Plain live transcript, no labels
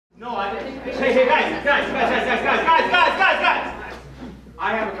No, hey, guys!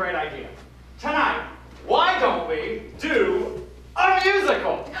 I have a great idea. Tonight, why don't we do a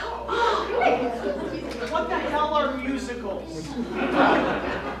musical? What the hell are musicals?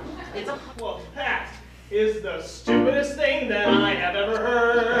 Well, that is the stupidest thing that I have ever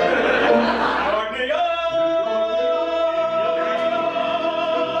heard. New York,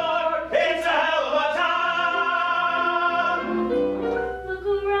 it's a hell of a time. Look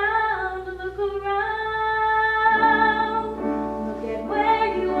around, look at where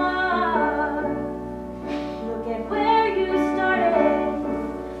you are. Look at where you started.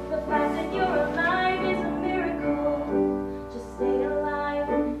 The fact that you're alive is a miracle. Just stay alive,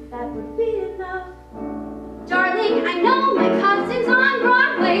 that would be enough. Darling, I know my cousin's on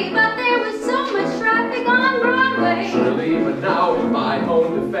Broadway, but there was so much traffic on Broadway. Surely, but now in my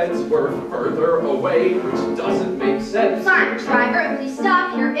own defense, we're further away, which doesn't make sense. Fine, driver, please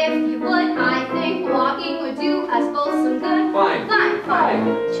stop here if you would. I think walking would do us both some good. Fine.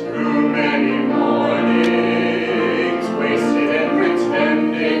 Too many mornings wasted and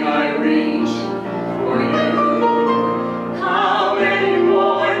pretending I reach for you. How many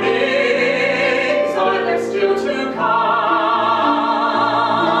mornings are there still to come?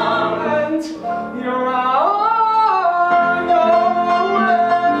 And you're on your way.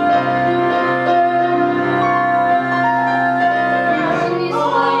 As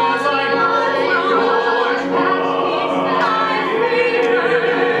long as I know you're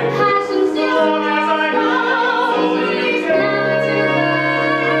Passion stays long as I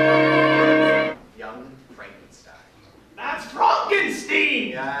Young Frankenstein. That's Frankenstein!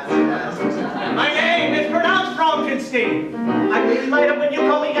 Yes. My name is pronounced Frankenstein. I really light up when you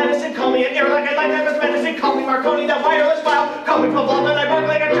call me Edison, call me an ear like I like Evans medicine, call me Marconi, that wireless file, call me Pavlov and I bark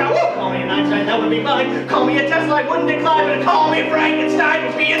like a chow, call me an Einstein, that would be fine, call me a Tesla, I wouldn't decline, but call me Frankenstein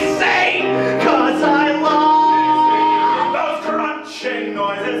would be an